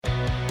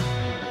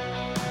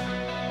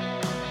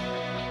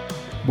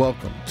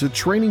Welcome to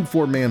Training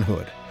for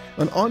Manhood,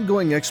 an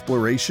ongoing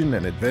exploration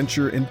and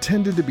adventure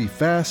intended to be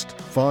fast,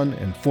 fun,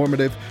 and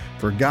informative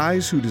for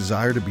guys who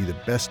desire to be the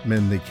best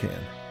men they can.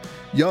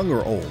 Young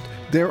or old,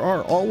 there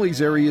are always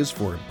areas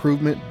for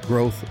improvement,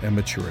 growth, and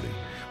maturity.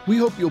 We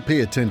hope you'll pay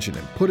attention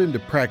and put into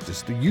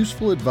practice the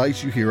useful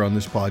advice you hear on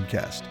this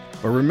podcast.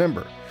 But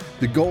remember,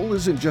 the goal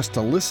isn't just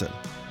to listen,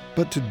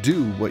 but to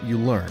do what you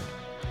learn.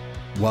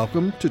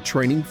 Welcome to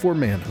Training for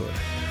Manhood.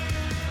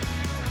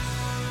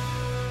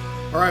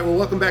 All right, well,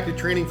 welcome back to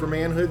Training for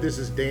Manhood. This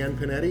is Dan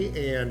Panetti,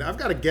 and I've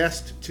got a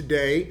guest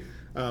today.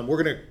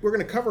 We're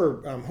gonna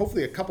cover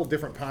hopefully a couple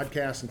different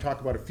podcasts and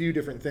talk about a few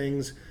different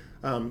things.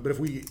 But if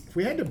we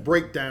had to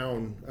break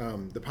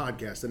down the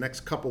podcast, the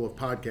next couple of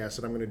podcasts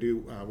that I'm going to do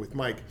with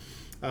Mike,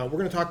 we're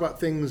going to talk about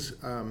things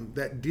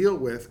that deal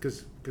with,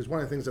 because one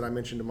of the things that I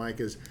mentioned to Mike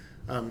is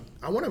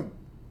I want to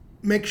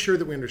make sure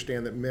that we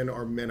understand that men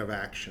are men of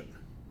action,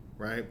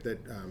 right? That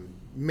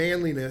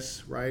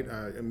manliness, right,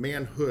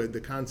 manhood, the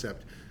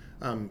concept,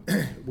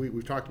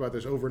 we've talked about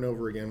this over and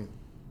over again,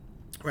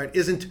 right,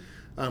 isn't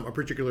a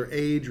particular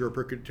age or a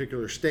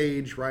particular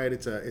stage, right?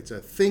 It's a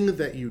thing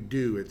that you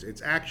do. It's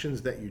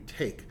actions that you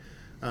take.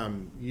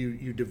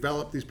 You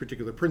develop these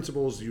particular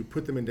principles. You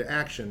put them into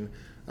action.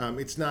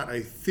 It's not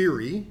a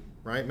theory,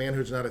 right?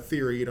 Manhood's not a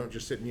theory. You don't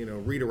just sit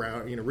and read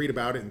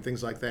about it and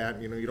things like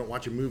that. You don't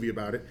watch a movie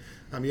about it.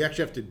 You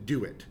actually have to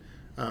do it.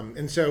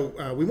 And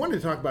so we wanted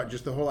to talk about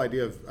just the whole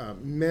idea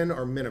of men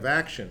are men of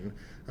action.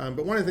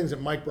 But one of the things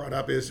that Mike brought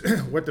up is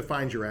what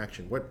defines your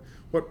action,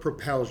 what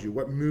propels you,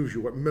 what moves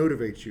you, what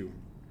motivates you,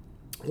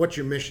 what's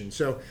your mission.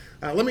 So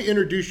let me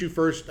introduce you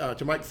first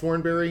to Mike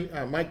Thornberry.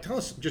 Mike, tell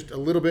us just a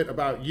little bit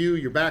about you,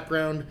 your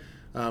background,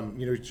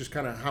 just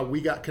kind of how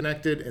we got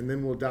connected, and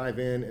then we'll dive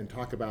in and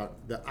talk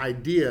about the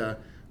idea,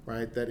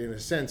 right, that in a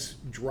sense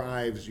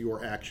drives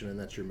your action, and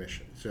that's your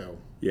mission. So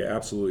yeah,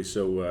 absolutely.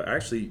 So I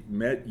actually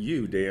met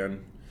you,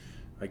 Dan,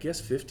 I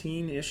guess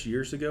 15-ish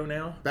years ago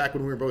now. Back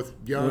when we were both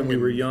young. When we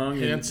were young,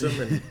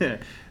 handsome,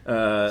 and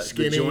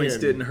skinny. The joints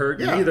didn't hurt.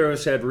 Yeah. Neither of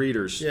us had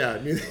readers. Yeah.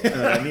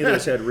 Neither of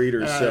us had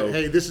readers. So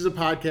hey, this is a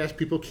podcast.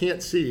 People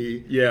can't see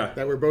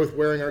that we're both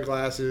wearing our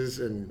glasses.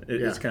 And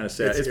it's kind of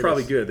sad. It's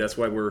probably good. That's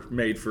why we're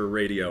made for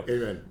radio.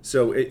 Amen.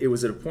 So it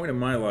was at a point in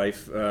my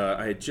life,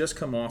 I had just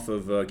come off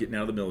of getting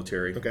out of the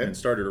military and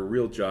started a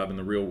real job in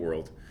the real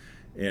world.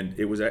 And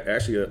it was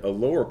actually a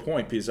lower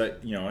point because I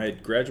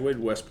had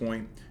graduated West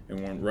Point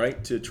and went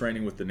right to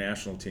training with the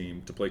national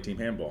team to play team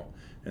handball,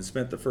 and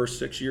spent the first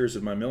 6 years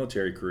of my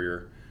military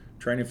career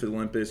training for the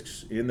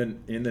Olympics in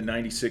the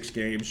 96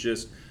 games,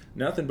 just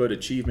nothing but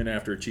achievement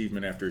after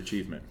achievement after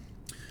achievement.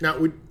 Now,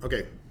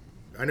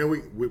 I know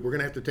we're going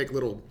to have to take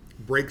little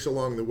breaks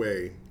along the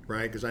way,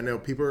 right? Because I know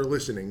people are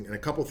listening, and a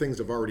couple things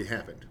have already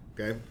happened,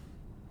 okay?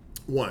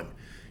 One,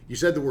 you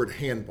said the word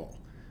handball.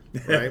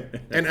 Right,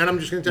 and I'm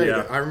just going to tell you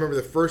that I remember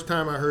the first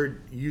time I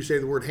heard you say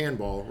the word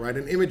handball. Right,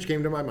 an image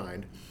came to my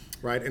mind,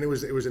 right, and it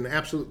was an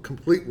absolute,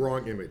 complete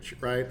wrong image.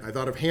 Right, I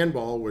thought of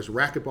handball was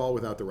racquetball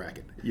without the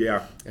racket.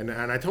 Yeah, and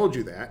I told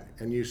you that,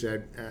 and you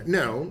said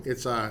no.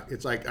 It's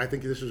like, I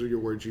think this was your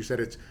words. You said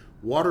it's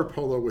water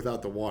polo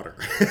without the water.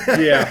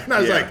 Yeah, and I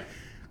was like,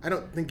 I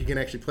don't think you can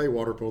actually play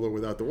water polo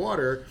without the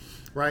water.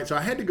 Right, so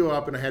I had to go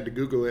up and I had to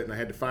Google it and I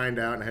had to find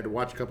out and I had to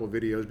watch a couple of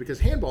videos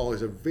because handball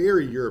is a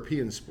very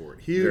European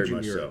sport, huge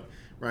in Europe,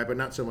 right, but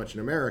not so much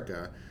in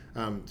America.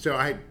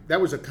 So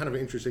that was a kind of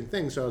an interesting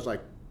thing. So I was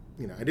like,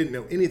 I didn't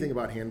know anything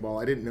about handball.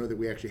 I didn't know that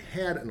we actually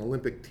had an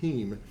Olympic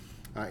team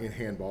in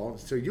handball.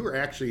 So you were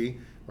actually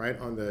right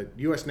on the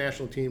U.S.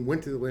 national team,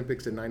 went to the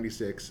Olympics in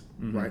 '96,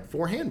 right,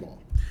 for handball.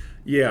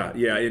 Yeah,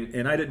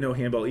 and I didn't know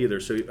handball either,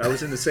 so I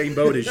was in the same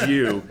boat as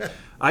you.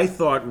 I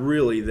thought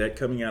really that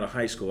coming out of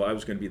high school, I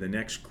was going to be the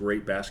next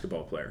great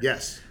basketball player.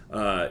 Yes.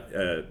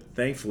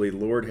 Thankfully, the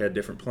Lord had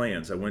different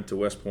plans. I went to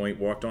West Point,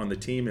 walked on the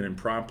team, and then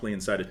promptly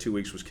inside of 2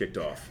 weeks was kicked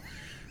off.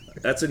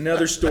 That's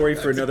another story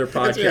for another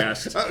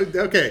podcast.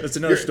 Okay. That's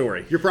another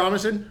story. You're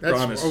promising?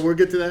 Promise. We'll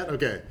get to that?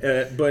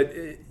 Okay. But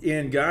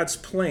in God's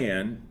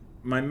plan,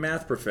 my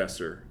math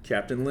professor,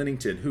 Captain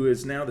Lennington, who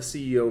is now the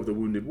CEO of the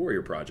Wounded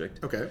Warrior Project,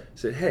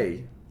 said,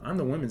 hey, I'm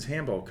the women's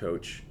handball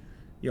coach.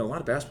 A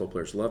lot of basketball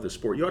players love this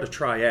sport. You ought to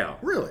try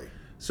out. Really?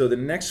 So the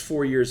next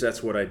 4 years,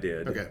 that's what I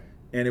did. Okay.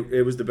 And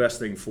it was the best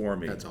thing for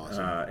me. That's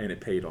awesome. And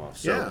it paid off.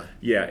 So,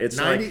 it's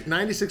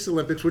 96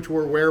 Olympics, which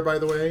were where, by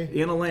the way?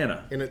 In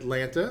Atlanta. In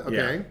Atlanta,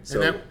 okay. Yeah.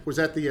 So, and was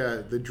that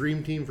the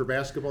dream team for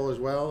basketball as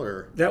well?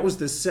 Or that was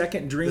the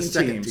second dream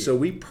team. So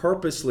we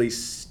purposely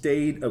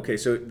stayed. Okay,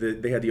 so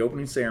they had the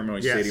opening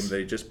ceremony stadium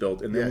they just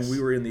built. And then when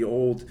we were in the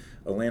old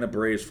Atlanta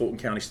Braves Fulton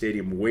County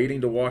Stadium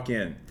waiting to walk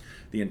in,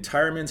 the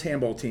entire men's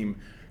handball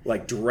team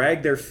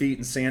dragged their feet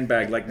and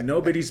sandbagged like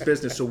nobody's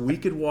business so we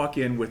could walk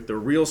in with the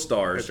real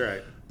stars. That's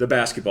right. the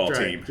basketball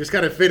team. Just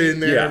kind of fit in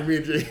there.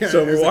 Yeah.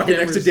 So we're walking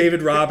next to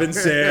David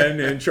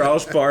Robinson and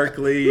Charles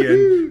Barkley,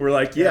 and we're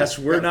like, yes,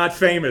 we're not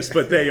famous,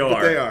 but they are.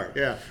 But they are,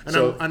 yeah. And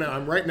so,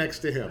 I'm right next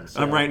to him.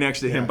 So. I'm right next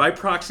to him. By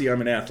proxy,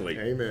 I'm an athlete.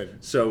 Amen.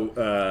 So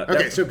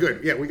okay, so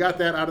good. Yeah, we got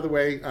that out of the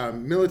way.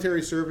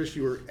 Military service,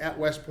 you were at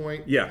West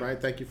Point. Yeah.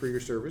 Right. Thank you for your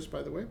service,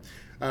 by the way.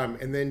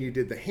 And then you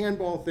did the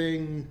handball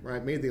thing,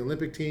 right? Made the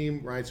Olympic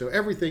team, right? So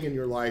everything in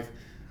your life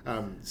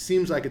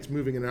seems like it's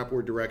moving in an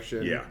upward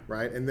direction. Yeah.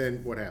 Right. And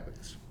then what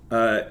happens?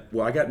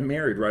 Well, I got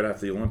married right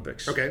after the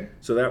Olympics. Okay.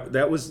 So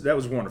that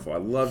was wonderful. I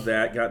loved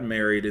that. Got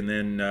married, and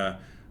then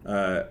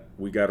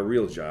we got a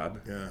real job.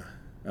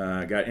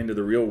 Yeah. Got into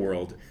the real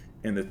world,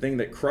 and the thing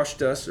that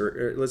crushed us,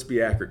 or let's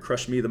be accurate,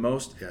 crushed me the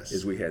most,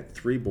 is we had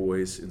 3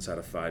 boys inside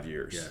of 5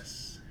 years.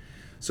 Yes.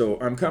 So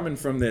I'm coming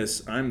from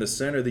this. I'm the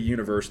center of the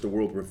universe. The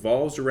world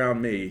revolves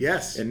around me.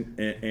 Yes. And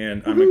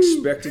I'm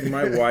expecting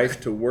my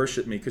wife to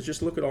worship me, because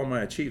just look at all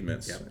my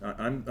achievements. Yep.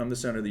 I'm the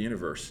center of the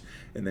universe.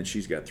 And then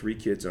she's got 3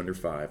 kids under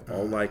 5,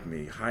 all like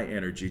me, high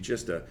energy,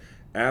 just a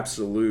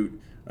absolute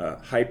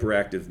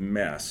hyperactive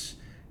mess.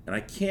 And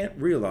I can't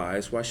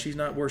realize why she's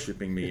not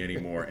worshiping me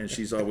anymore, and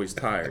she's always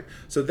tired.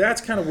 So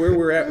that's kind of where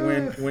we're at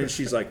when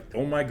she's like,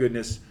 oh my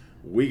goodness,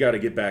 we got to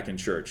get back in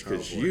church,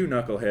 because you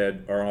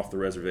knucklehead are off the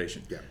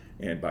reservation. Yeah.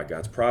 And by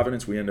God's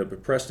providence, we end up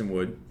at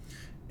Prestonwood,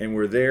 and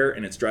we're there,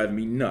 and it's driving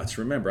me nuts.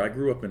 Remember, I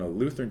grew up in a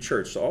Lutheran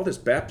church, so all this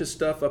Baptist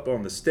stuff up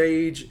on the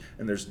stage,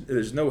 and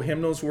there's no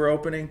hymnals we're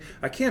opening.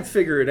 I can't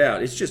figure it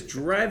out. It's just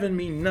driving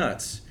me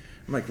nuts.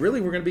 I'm like,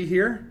 really? We're going to be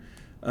here?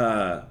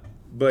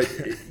 But,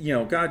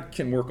 God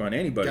can work on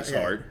anybody's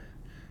heart.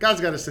 God's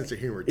got a sense of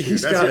humor, too.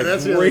 He's got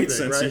a great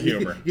sense of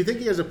humor. You think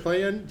he has a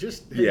plan?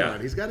 Just hang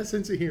on. He's got a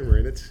sense of humor,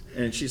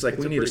 and she's like,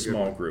 we need a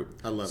small group.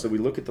 I love it. So we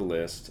look at the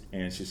list,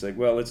 and she's like,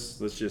 well, let's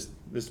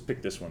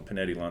pick this one,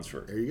 Panetti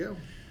Lunsford. There you go.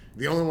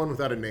 The only one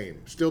without a name.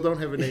 Still don't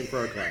have a name for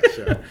our class.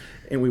 So.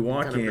 And we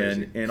walk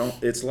in, and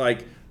it's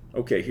like,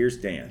 okay, here's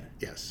Dan.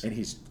 Yes. And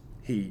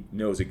he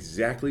knows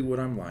exactly what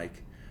I'm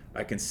like.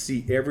 I can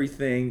see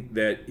everything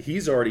that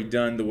he's already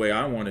done the way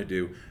I want to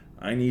do.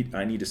 I need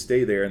to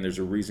stay there, and there's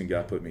a reason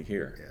God put me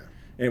here. Yeah.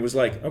 And it was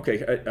like,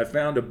 okay, I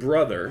found a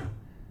brother,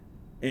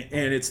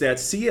 and it's that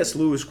C.S.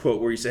 Lewis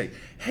quote where you say,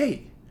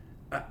 hey,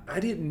 I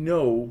didn't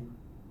know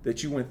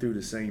that you went through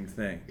the same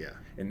thing. Yeah.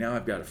 And now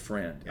I've got a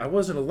friend. Yeah. I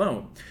wasn't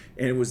alone.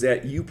 And it was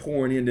that you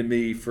pouring into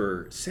me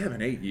for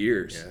 7-8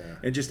 years. Yeah.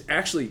 And just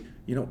actually,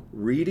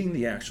 reading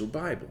the actual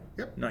Bible.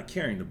 Yep. Not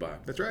carrying the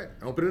Bible. That's right.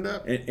 Open it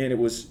up. And it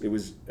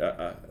was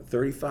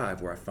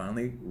 35 where I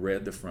finally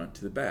read the front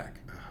to the back.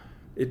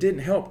 It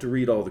didn't help to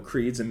read all the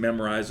creeds and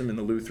memorize them in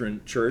the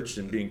Lutheran church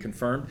and being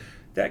confirmed.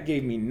 That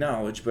gave me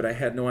knowledge, but I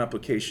had no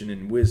application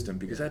in wisdom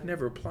because I'd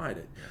never applied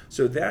it.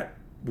 So that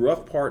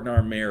rough part in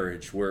our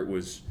marriage where it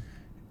was,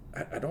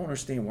 I don't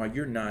understand why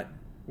you're not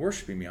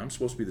worshiping me. I'm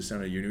supposed to be the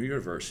center of your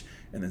universe.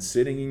 And then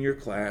sitting in your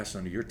class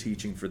under your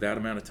teaching for that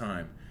amount of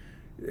time,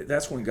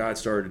 that's when God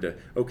started to,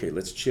 okay,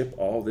 let's chip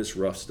all this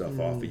rough stuff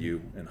off of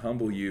you and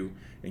humble you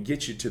and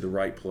get you to the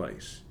right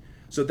place.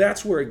 So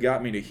that's where it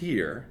got me to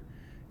here.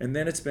 And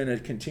then it's been a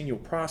continual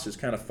process,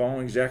 kind of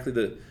following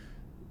exactly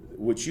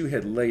what you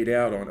had laid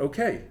out on.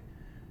 Okay,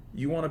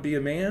 you want to be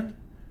a man?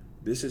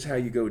 This is how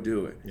you go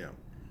do it.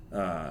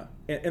 Yeah.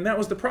 And that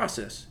was the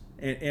process.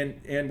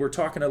 And we're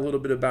talking a little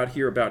bit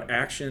about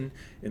action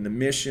and the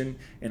mission.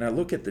 And I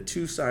look at the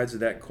 2 sides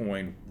of that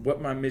coin. What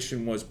my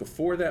mission was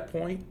before that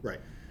point. Right.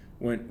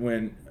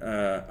 When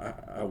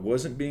I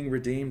wasn't being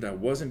redeemed, I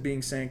wasn't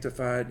being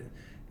sanctified,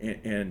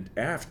 and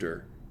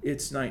after,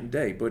 it's night and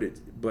day.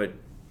 But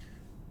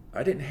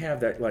I didn't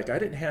have that, I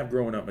didn't have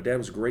growing up. My dad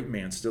was a great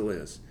man, still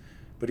is.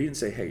 But he didn't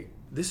say, hey,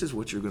 this is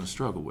what you're going to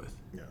struggle with.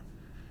 Yeah.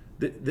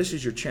 This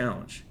is your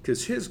challenge.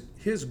 Because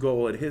his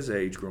goal at his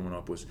age growing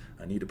up was,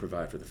 I need to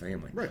provide for the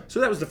family. Right.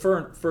 So that was the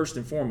first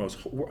and foremost,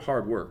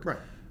 hard work. Right.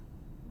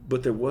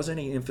 But there wasn't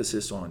any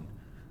emphasis on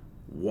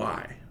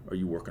why are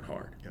you working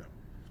hard. Yeah.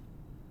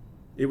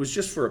 It was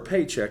just for a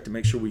paycheck to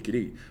make sure we could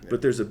eat. Yeah.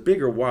 But there's a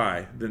bigger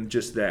why than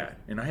just that.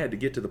 And I had to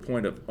get to the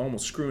point of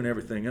almost screwing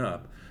everything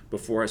up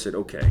before I said,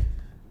 okay,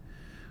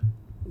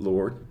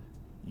 Lord,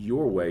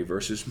 your way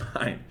versus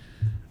mine.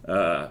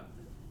 I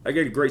got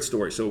a great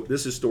story. So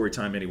this is story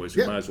time anyways.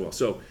 We might as well.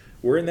 So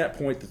we're in that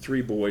point, the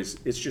 3 boys.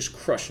 It's just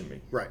crushing me.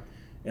 Right.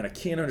 And I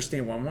can't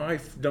understand why my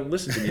wife don't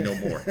listen to me no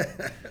more.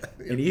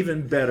 And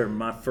even better,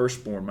 my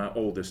firstborn, my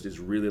oldest, is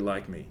really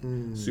like me.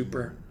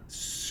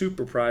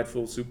 Super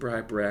prideful, super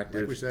hyperactive.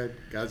 Like we said,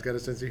 God's got a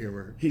sense of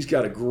humor. He's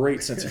got a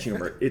great sense of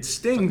humor. It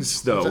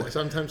stings, though.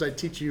 Sometimes I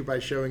teach you by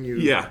showing you.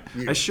 Yeah,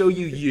 you. I show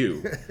you.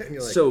 And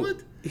you're like, so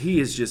what?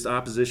 He is just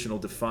oppositional,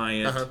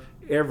 defiant.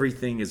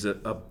 Everything is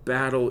a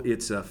battle.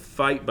 It's a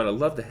fight, but I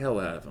love the hell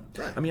out of him.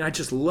 Right. I mean, I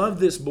just love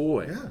this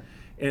boy.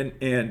 Yeah.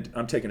 And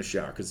I'm taking a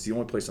shower because it's the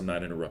only place I'm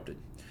not interrupted.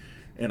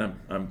 And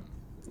I'm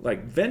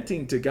like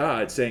venting to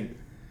God saying,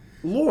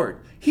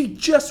 Lord, he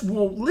just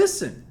won't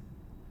listen.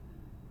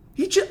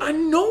 I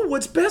know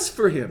what's best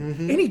for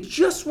him. And he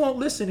just won't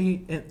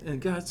listen.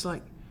 And God's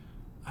like,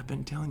 I've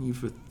been telling you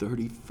for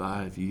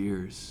 35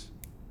 years.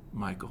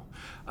 Michael.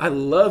 I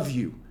love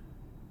you.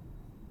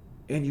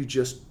 And you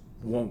just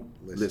won't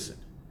listen.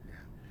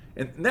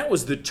 Yeah. And that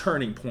was the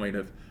turning point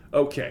of,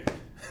 okay.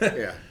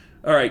 Yeah.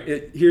 All right,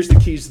 here's the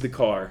keys to the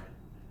car.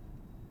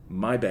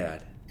 My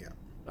bad. Yeah.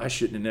 I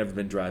shouldn't have never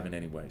been driving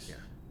anyways. Yeah.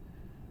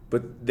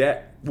 But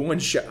that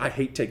one, I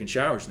hate taking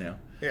showers now.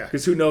 Yeah.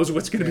 Because who knows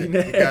what's going to be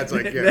next. God's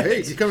like, yeah,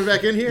 hey, you coming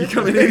back in here? You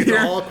coming in here?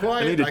 All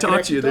quiet. I need to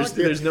talk to you.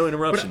 There's no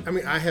interruption. But, I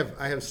mean, I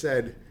have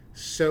said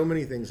so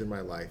many things in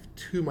my life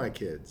to my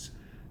kids,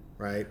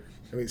 right?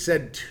 I mean,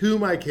 said to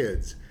my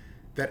kids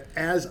that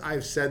as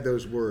I've said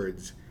those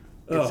words,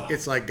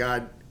 it's like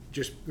God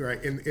just,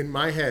 right, in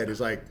my head is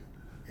like,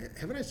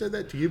 haven't I said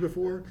that to you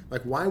before?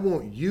 Like, why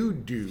won't you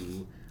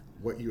do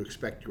what you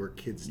expect your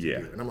kids to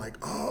do? And I'm like,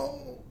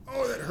 oh,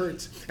 that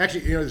hurts.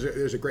 Actually, you know,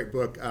 there's a great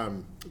book,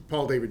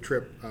 Paul David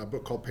Tripp,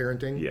 book called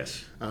Parenting.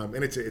 Yes. And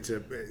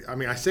I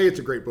mean, I say it's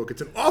a great book.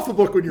 It's an awful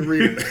book when you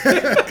read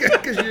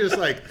it because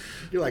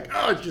you're like,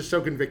 oh, it's just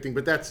so convicting.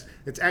 But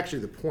it's actually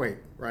the point,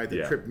 right?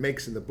 That Tripp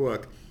makes in the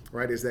book,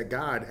 right, is that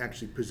God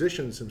actually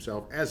positions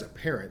himself as a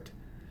parent,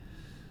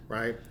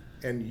 right?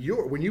 And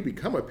when you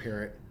become a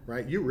parent,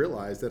 right, you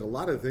realize that a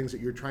lot of the things that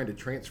you're trying to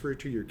transfer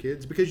to your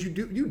kids, because you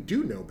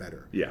do know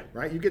better. Yeah.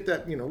 Right? You get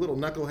that, little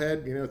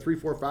knucklehead, 3,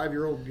 4,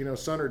 5-year-old,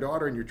 son or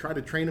daughter, and you're trying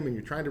to train them and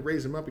you're trying to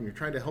raise them up and you're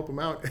trying to help them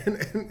out. And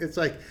it's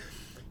like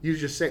you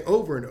just say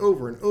over and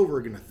over and over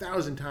again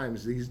 1,000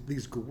 times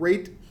these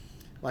great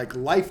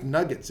life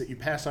nuggets that you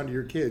pass on to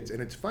your kids.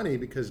 And it's funny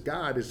because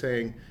God is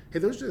saying, hey,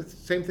 those are the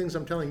same things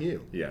I'm telling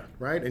you. Yeah.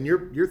 Right? And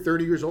you're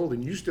 30 years old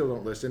and you still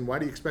don't listen. Why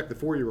do you expect the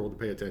 4-year-old to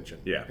pay attention?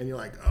 Yeah. And you're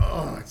like,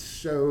 oh, it's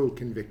so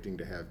convicting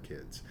to have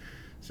kids.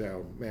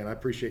 So, man, I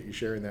appreciate you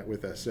sharing that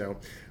with us. So,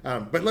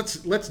 but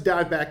let's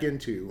dive back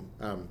into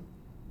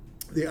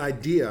the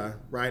idea,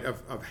 right,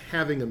 of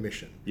having a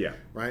mission. Yeah.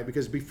 Right?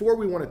 Because before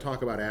we want to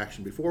talk about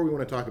action, before we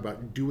want to talk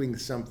about doing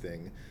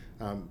something,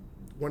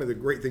 one of the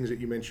great things that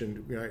you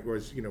mentioned,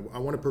 was, I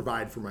want to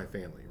provide for my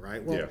family,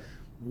 right? Well,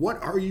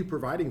 what are you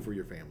providing for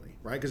your family,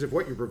 right? Because if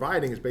what you're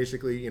providing is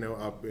basically,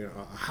 a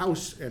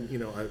house and,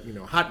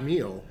 a hot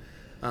meal,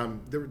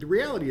 the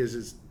reality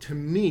is to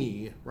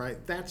me,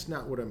 right, that's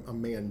not what a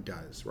man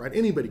does, right?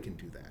 Anybody can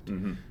do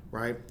that,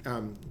 right?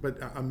 But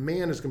a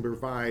man is going to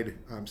provide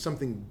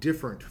something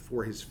different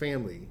for his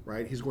family,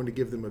 right? He's going to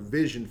give them a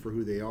vision for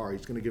who they are.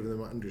 He's going to give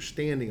them an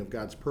understanding of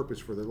God's purpose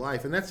for their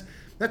life. And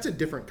that's a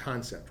different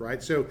concept,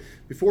 right? So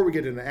before we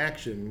get into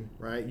action,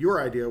 right,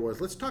 your idea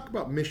was, let's talk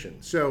about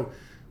mission. So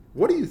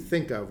what do you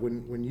think of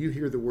when you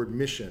hear the word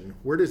mission?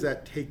 Where does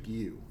that take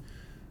you?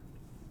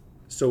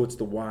 So it's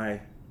the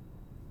why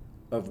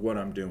of what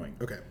I'm doing.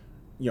 Okay.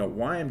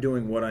 Why I'm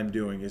doing what I'm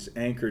doing is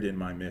anchored in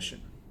my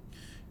mission.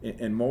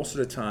 And most of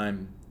the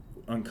time,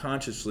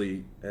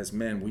 unconsciously, as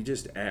men, we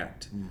just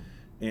act.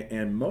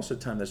 And most of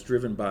the time, that's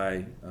driven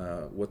by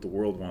what the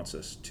world wants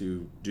us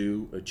to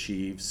do,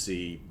 achieve,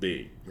 see,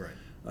 be.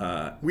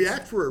 Right. We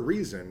act for a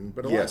reason,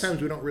 but a lot of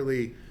times we don't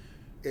really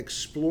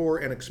explore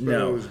and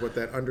expose what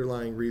that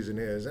underlying reason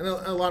is. And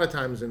a lot of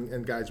times,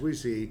 and guys, we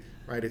see,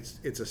 right,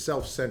 it's a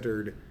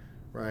self-centered,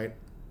 right?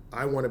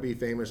 I want to be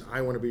famous.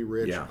 I want to be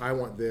rich. Yeah. I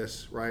want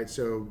this, right?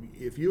 So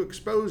if you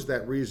expose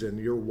that reason,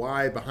 your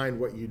why behind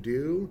what you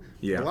do,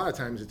 a lot of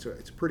times it's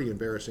a pretty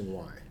embarrassing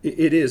why.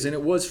 It is, and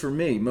it was for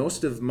me.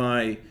 Most of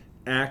my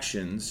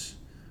actions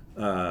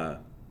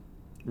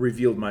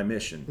revealed my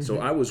mission. So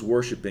I was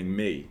worshiping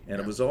me, and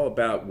it was all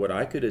about what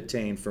I could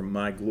attain from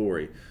my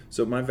glory.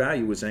 So my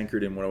value was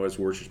anchored in what I was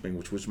worshiping,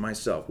 which was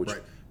myself,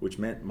 which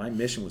meant my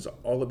mission was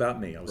all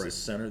about me. I was the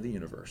center of the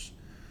universe.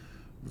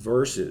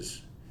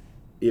 Versus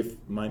if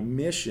my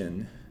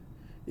mission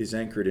is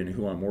anchored in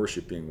who I'm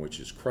worshiping, which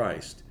is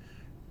Christ,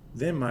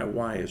 then my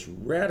why is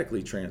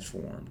radically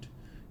transformed.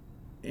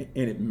 And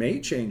it may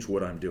change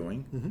what I'm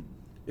doing.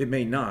 It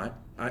may not.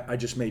 I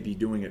just may be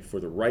doing it for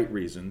the right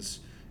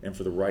reasons and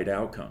for the right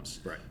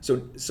outcomes. Right.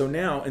 So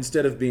now,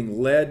 instead of being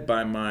led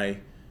by my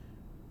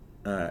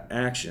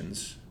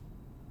actions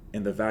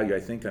and the value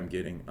I think I'm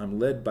getting, I'm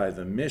led by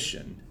the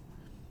mission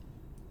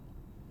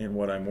in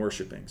what I'm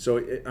worshiping.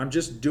 So I'm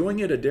just doing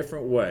it a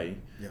different way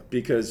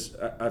because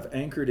I've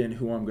anchored in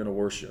who I'm going to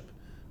worship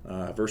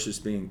versus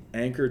being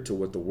anchored to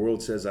what the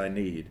world says I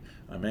need.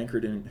 I'm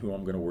anchored in who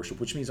I'm going to worship,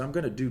 which means I'm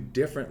going to do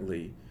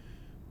differently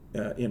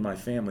in my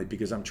family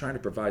because I'm trying to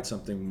provide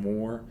something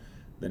more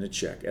than a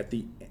check. At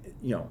the,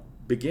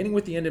 beginning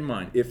with the end in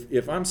mind.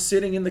 If I'm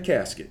sitting in the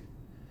casket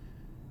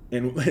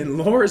and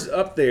Laura's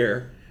up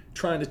there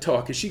trying to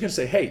talk, is she going to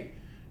say, hey,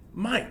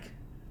 Mike,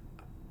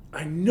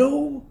 I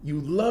know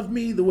you love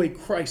me the way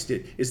Christ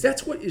did. Is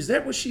that what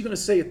she's going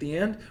to say at the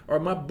end? Or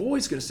my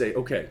boy's going to say,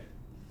 okay,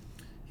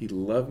 he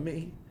loved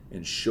me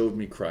and showed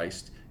me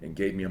Christ and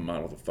gave me a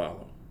model to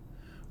follow?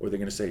 Or they're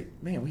going to say,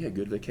 man, we had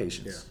good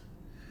vacations.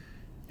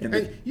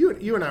 And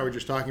you and I were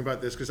just talking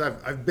about this because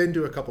I've been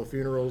to a couple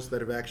funerals that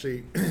have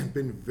actually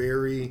been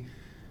very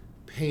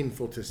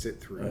painful to sit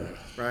through,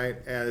 right?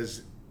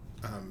 As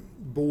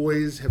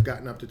boys have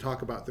gotten up to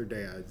talk about their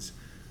dads.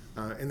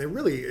 And they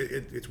really,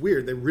 it's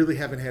weird, they really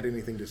haven't had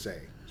anything to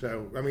say.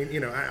 So, I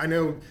mean, I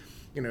know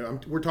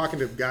we're talking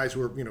to guys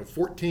who are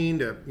 14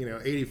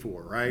 to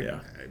 84, right? Yeah.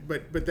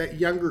 But that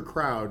younger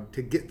crowd,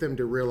 to get them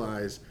to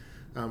realize,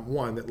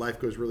 one, that life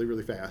goes really,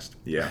 really fast.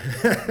 Yeah.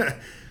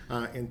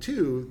 And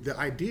two, the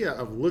idea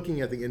of looking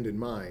at the end in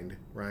mind,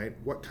 right?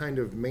 What kind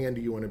of man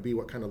do you want to be?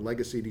 What kind of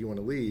legacy do you want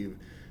to leave,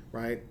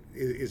 right?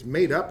 Is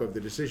made up of the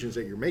decisions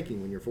that you're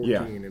making when you're 14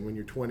 and when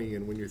you're 20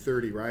 and when you're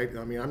 30, right?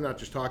 I mean, I'm not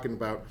just talking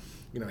about,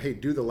 hey,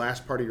 do the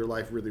last part of your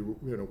life really,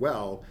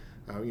 well,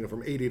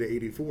 from 80 to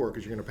 84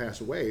 because you're going to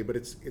pass away. But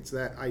it's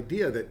that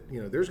idea that,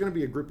 there's going to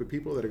be a group of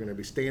people that are going to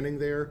be standing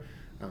there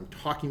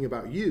talking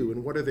about you,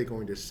 and what are they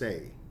going to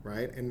say,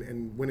 right?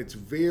 And when it's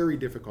very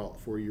difficult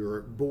for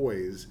your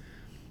boys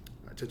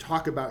to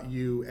talk about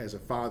you as a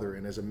father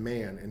and as a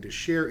man and to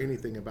share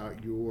anything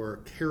about your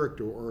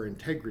character or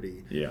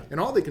integrity. Yeah. And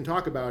all they can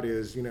talk about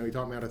is, he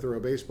taught me how to throw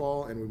a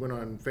baseball, and we went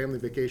on family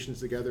vacations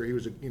together. He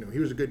was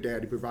a good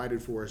dad. He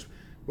provided for us.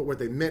 But what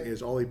they meant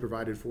is all he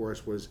provided for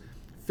us was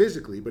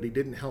physically, but he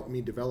didn't help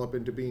me develop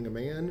into being a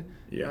man.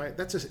 Yeah. Right?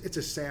 It's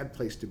a sad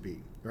place to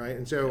be, right?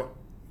 And so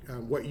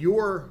what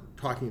you're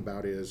talking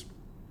about is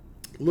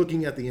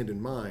looking at the end in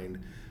mind,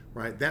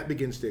 right? That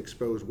begins to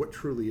expose what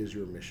truly is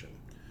your mission.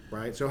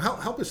 Right? So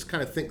help us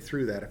kind of think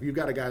through that. If you've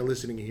got a guy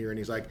listening here and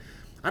he's like,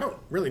 I don't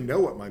really know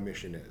what my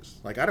mission is.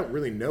 Like, I don't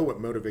really know what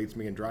motivates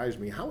me and drives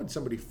me. How would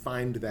somebody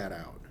find that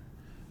out?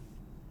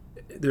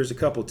 There's a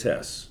couple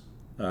tests.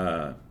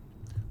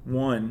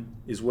 One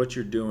is what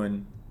you're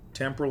doing,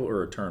 temporal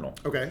or eternal.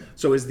 Okay.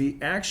 So is the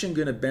action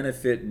going to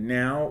benefit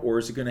now, or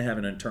is it going to have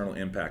an eternal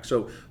impact?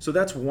 So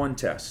that's one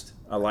test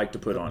I like to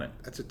put on it.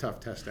 That's a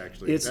tough test,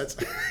 actually.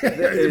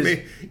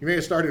 You may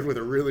have started with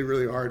a really,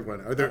 really hard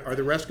one. Are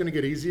the rest going to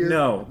get easier?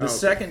 No. The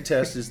second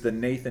test is the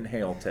Nathan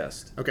Hale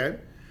test. Okay.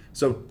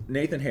 So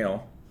Nathan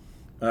Hale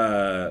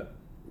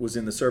was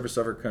in the service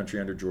of our country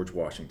under George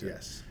Washington.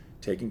 Yes.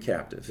 Taken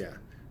captive. Yeah.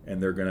 And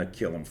they're going to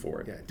kill him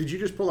for it. Yeah. Did you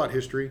just pull out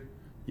history?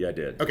 Yeah, I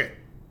did. Okay.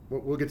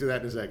 We'll get to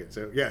that in a second.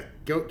 So, yeah,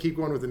 keep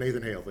going with the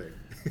Nathan Hale thing.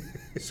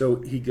 So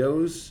he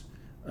goes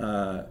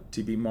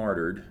to be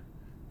martyred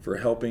for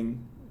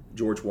helping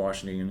George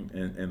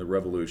Washington and the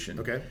Revolution.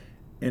 Okay.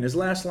 And his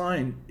last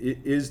line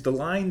is the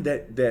line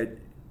that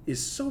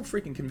is so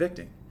freaking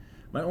convicting.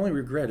 My only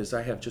regret is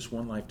I have just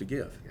one life to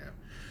give. Yeah.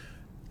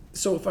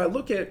 So if I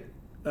look at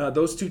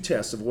those two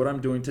tests of what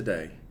I'm doing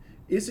today,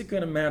 is it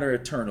going to matter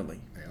eternally?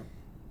 Yeah.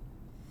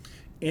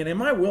 And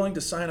am I willing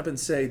to sign up and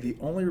say the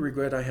only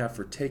regret I have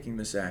for taking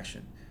this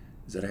action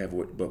is that I have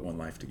but one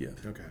life to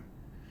give? Okay.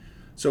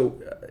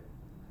 So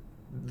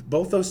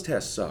both those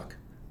tests suck.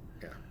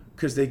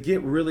 Because they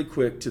get really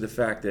quick to the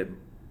fact that,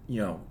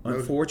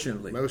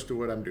 unfortunately, most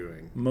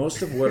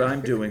of what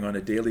I'm doing on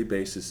a daily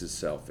basis is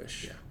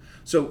selfish. Yeah.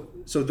 So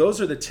those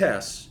are the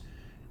tests.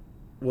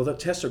 Well, the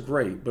tests are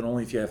great, but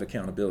only if you have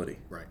accountability.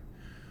 Right.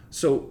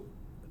 So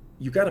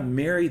you got to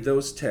marry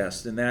those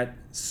tests and that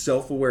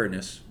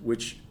self-awareness,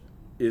 which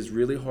is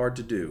really hard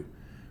to do,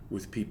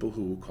 with people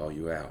who will call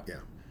you out.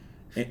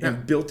 Yeah.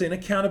 And built-in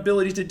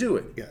accountability to do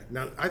it. Yeah.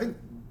 Now, I think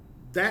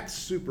that's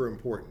super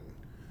important.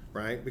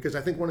 Right? Because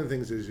I think one of the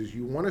things is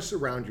you want to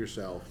surround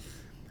yourself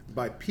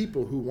by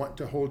people who want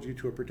to hold you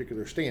to a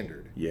particular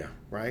standard. Yeah.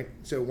 Right?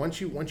 So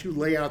once you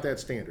lay out that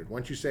standard,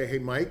 once you say, hey,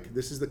 Mike,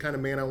 this is the kind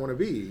of man I want to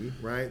be,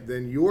 right,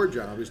 then your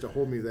job is to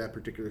hold me to that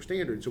particular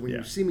standard. So when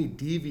you see me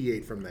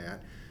deviate from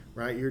that,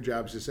 right, your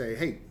job is to say,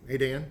 hey,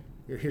 Dan,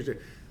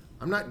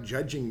 I'm not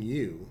judging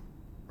you,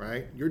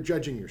 right? You're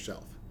judging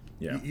yourself.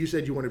 Yeah. You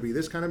said you want to be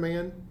this kind of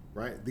man,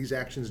 right? These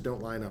actions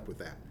don't line up with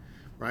that.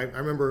 Right. I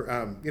remember,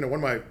 one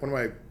of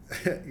my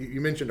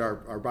you mentioned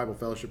our Bible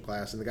fellowship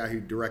class, and the guy who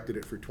directed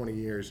it for 20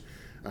 years,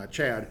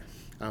 Chad.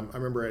 I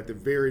remember at the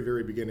very,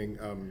 very beginning,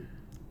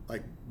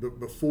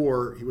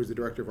 before he was the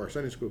director of our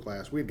Sunday school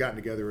class, we had gotten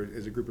together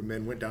as a group of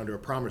men, went down to a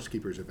Promise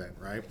Keepers event,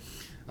 right?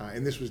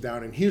 And this was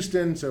down in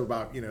Houston, so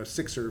about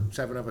 6 or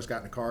 7 of us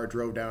got in a car,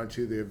 drove down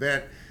to the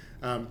event.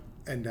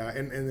 And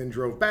then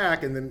drove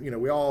back, and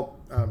then we all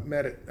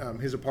met at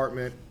his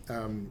apartment,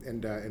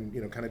 and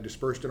kind of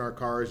dispersed in our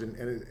cars.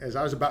 And as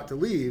I was about to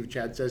leave,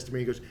 Chad says to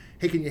me, he goes,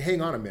 "Hey, can you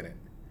hang on a minute?"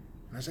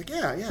 And I was like,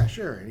 "Yeah,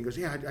 sure." And he goes,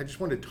 "Yeah, I just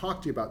wanted to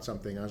talk to you about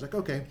something." And I was like,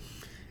 "Okay."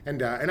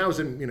 And I was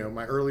in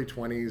my early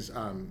 20s.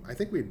 I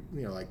think we'd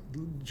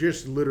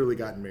just literally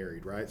gotten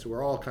married, right? So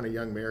we're all kind of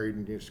young married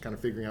and just kind of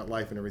figuring out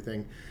life and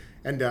everything.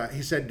 And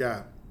he said,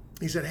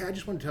 "Hey, I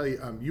just want to tell you,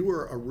 you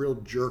were a real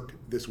jerk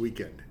this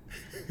weekend."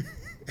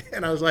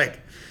 And I was like,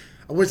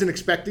 I wasn't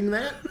expecting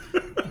that,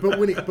 but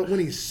when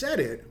he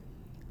said it,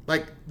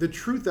 like, the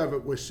truth of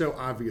it was so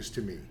obvious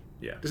to me.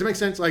 Yeah. Does it make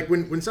sense? Like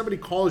when somebody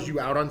calls you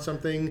out on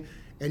something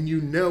and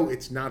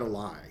it's not a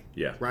lie.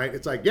 Yeah. Right?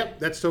 It's like, yep,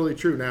 that's totally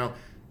true. Now,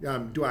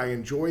 do I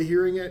enjoy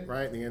hearing it?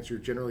 Right? And the answer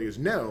generally is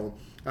no.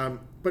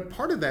 But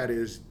part of that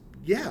is,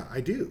 yeah,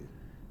 I do.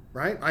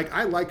 Right? Like,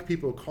 I like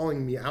people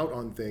calling me out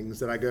on things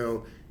that I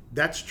go,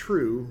 that's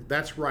true,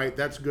 that's right,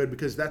 that's good,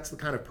 because that's the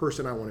kind of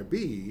person I want to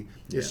be,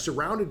 is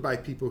surrounded by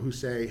people who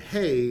say,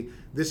 hey,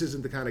 this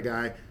isn't the kind of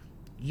guy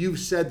you've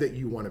said that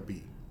you want to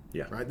be.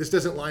 Yeah. Right. This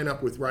doesn't line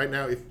up with right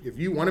now. If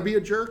you want to be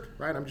a jerk,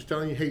 right, I'm just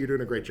telling you, hey, you're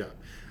doing a great job.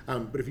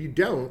 But if you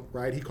don't,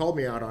 right, he called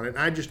me out on it. And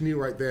I just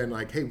knew right then,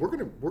 like, hey, we're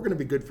gonna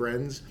be good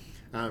friends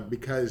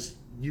because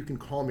you can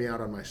call me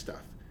out on my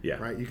stuff. Yeah.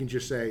 Right. You can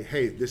just say,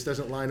 hey, this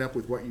doesn't line up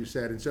with what you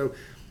said. And so,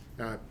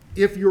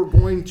 if you're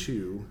going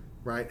to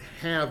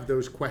have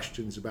those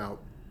questions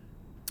about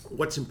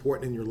what's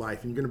important in your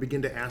life, and you're going to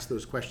begin to ask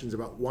those questions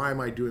about why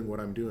am I doing what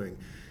I'm doing,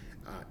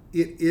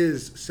 it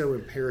is so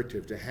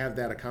imperative to have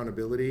that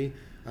accountability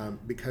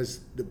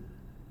because the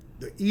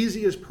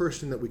easiest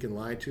person that we can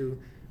lie to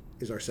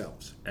is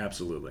ourselves.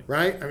 Absolutely.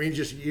 Right? I mean,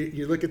 just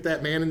you look at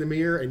that man in the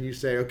mirror and you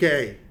say,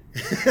 okay,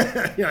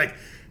 you're like,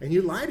 and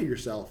you lie to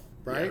yourself,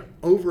 right? Yeah.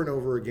 Over and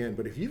over again.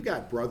 But if you've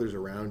got brothers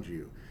around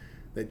you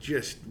that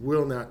just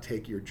will not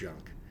take your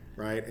junk,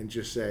 right, and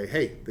just say,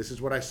 hey, this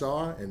is what I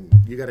saw and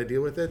you got to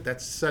deal with it,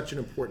 that's such an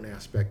important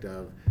aspect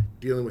of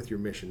dealing with your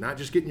mission. Not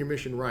just getting your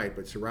mission right,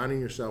 but surrounding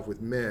yourself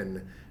with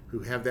men who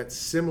have that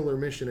similar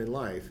mission in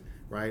life,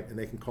 right, and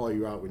they can call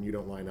you out when you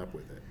don't line up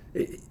with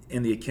it.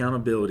 And the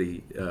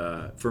accountability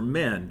for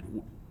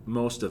men,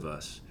 most of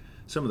us,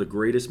 some of the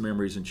greatest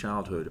memories in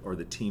childhood are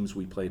the teams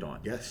we played on.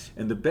 Yes.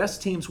 And the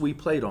best teams we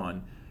played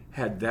on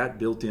had that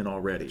built in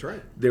already. That's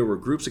right. There were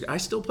groups I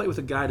still play with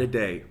a guy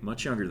today,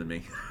 much younger than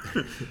me,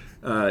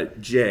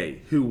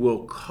 Jay, who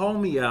will call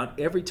me out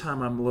every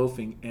time I'm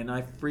loafing, and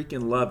I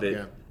freaking love it.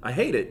 Yeah. I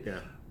hate it. Yeah.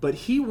 But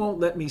he won't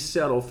let me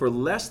settle for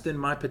less than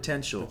my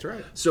potential. That's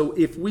right. So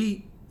if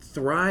we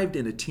thrived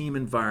in a team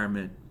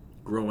environment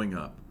growing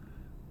up,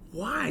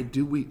 why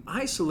do we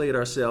isolate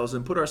ourselves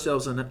and put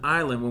ourselves on an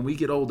island when we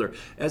get older,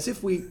 as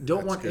if we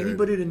don't want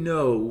anybody to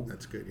know?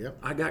 That's good. Yep.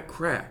 I got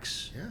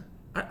cracks. Yeah.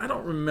 I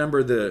don't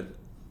remember the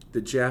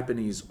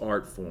Japanese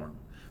art form,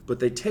 but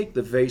they take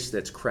the vase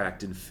that's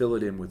cracked and fill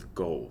it in with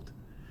gold,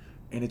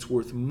 and it's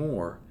worth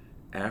more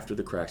after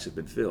the cracks have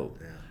been filled.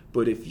 Yeah.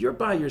 But if you're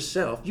by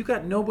yourself, you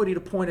got nobody to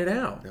point it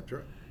out. That's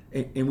right.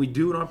 And we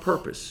do it on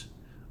purpose.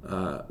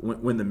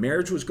 When the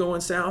marriage was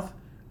going south,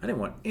 I didn't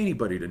want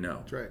anybody to know.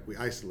 That's right. We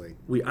isolate.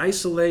 We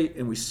isolate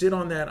and we sit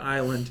on that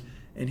island,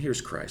 and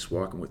here's Christ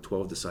walking with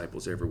 12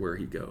 disciples everywhere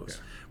he goes.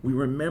 Yeah. We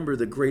remember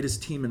the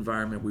greatest team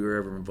environment we were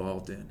ever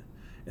involved in,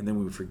 and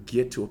then we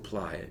forget to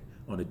apply it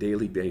on a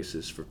daily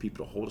basis for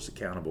people to hold us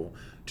accountable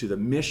to the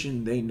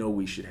mission they know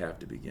we should have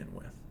to begin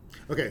with.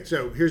 Okay,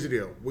 so here's the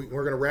deal. We're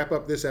going to wrap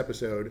up this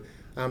episode,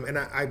 and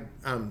I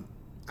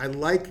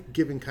like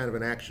giving kind of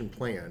an action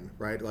plan,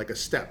 right? Like a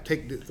step.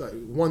 Take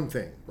one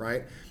thing,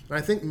 right? And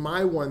I think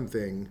my one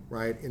thing,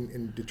 right,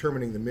 in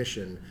determining the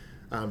mission,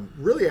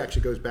 really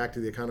actually goes back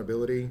to the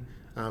accountability.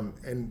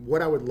 And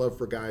what I would love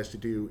for guys to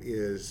do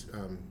is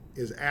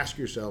ask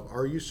yourself: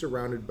 are you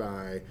surrounded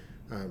by,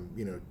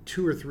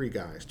 2 or 3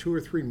 guys, 2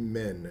 or 3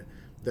 men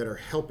that are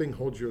helping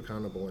hold you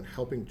accountable and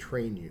helping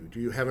train you?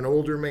 Do you have an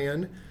older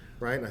man?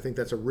 Right, and I think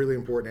that's a really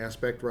important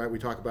aspect, right? We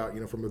talk about,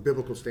 from a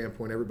biblical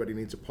standpoint, everybody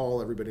needs a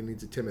Paul, everybody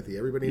needs a Timothy,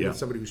 everybody needs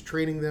somebody who's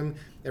training them,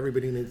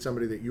 everybody needs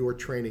somebody that you're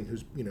training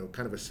who's,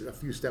 kind of a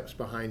few steps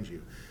behind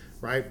you,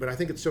 right? But I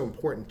think it's so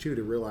important, too,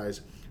 to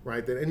realize,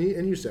 right, that, and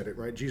you said it,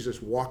 right?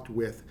 Jesus walked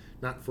with,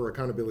 not for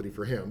accountability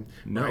for him,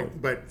 no,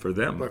 right? But for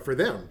them. But for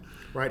them,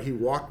 right? He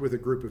walked with a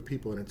group of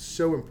people, and it's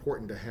so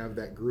important to have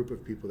that group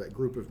of people, that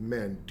group of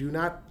men. Do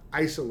not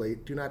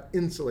isolate, do not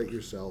insulate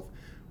yourself,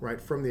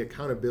 right, from the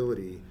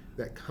accountability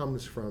that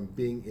comes from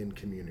being in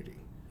community.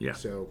 Yeah.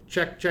 So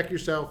check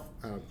yourself.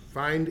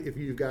 Find if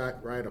you've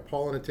got a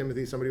Paul and a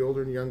Timothy, somebody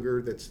older and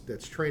younger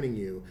that's training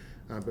you.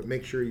 But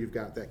make sure you've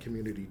got that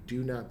community.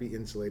 Do not be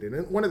insulated.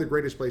 And one of the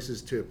greatest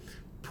places to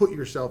put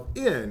yourself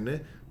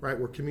in, right,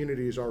 where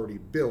community is already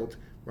built,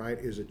 right,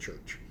 is a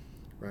church,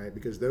 right?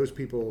 Because those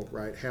people,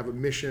 right, have a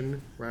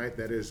mission, right,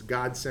 that is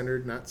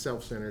God-centered, not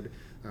self-centered.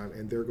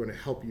 And they're going to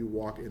help you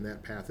walk in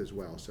that path as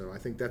well. So I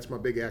think that's my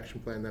big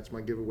action plan. That's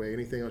my giveaway.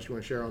 Anything else you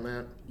want to share on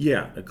that?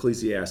 Yeah,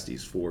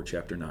 Ecclesiastes 4,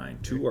 chapter 9.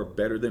 2 are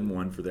better than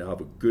one, for they'll have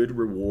a good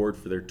reward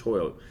for their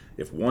toil.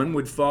 If one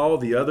would fall,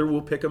 the other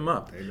will pick him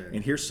up. Amen.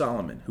 And here's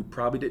Solomon, who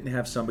probably didn't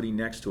have somebody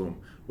next to him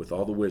with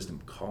all the wisdom,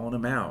 calling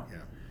him out,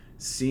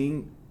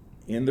 seeing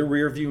in the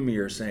rear view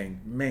mirror, saying,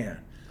 man,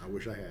 I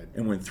wish I had.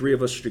 And when 3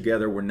 of us are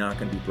together, we're not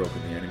going to be broken.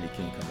 The enemy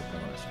can't come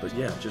upon us. But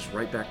yeah, just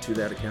right back to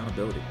that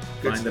accountability.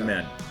 Find the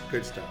men.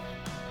 Good stuff.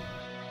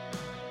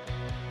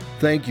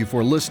 Thank you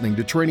for listening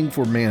to Training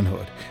for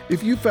Manhood.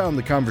 If you found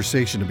the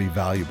conversation to be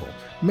valuable,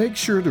 make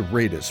sure to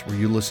rate us where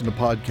you listen to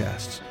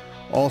podcasts.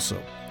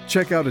 Also,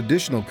 check out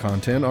additional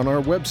content on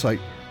our website,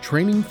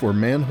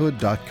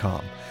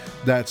 trainingformanhood.com.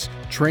 That's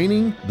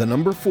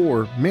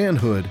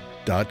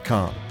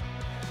training4manhood.com.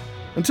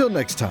 Until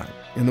next time,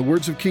 in the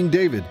words of King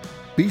David,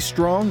 be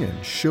strong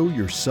and show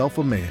yourself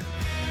a man.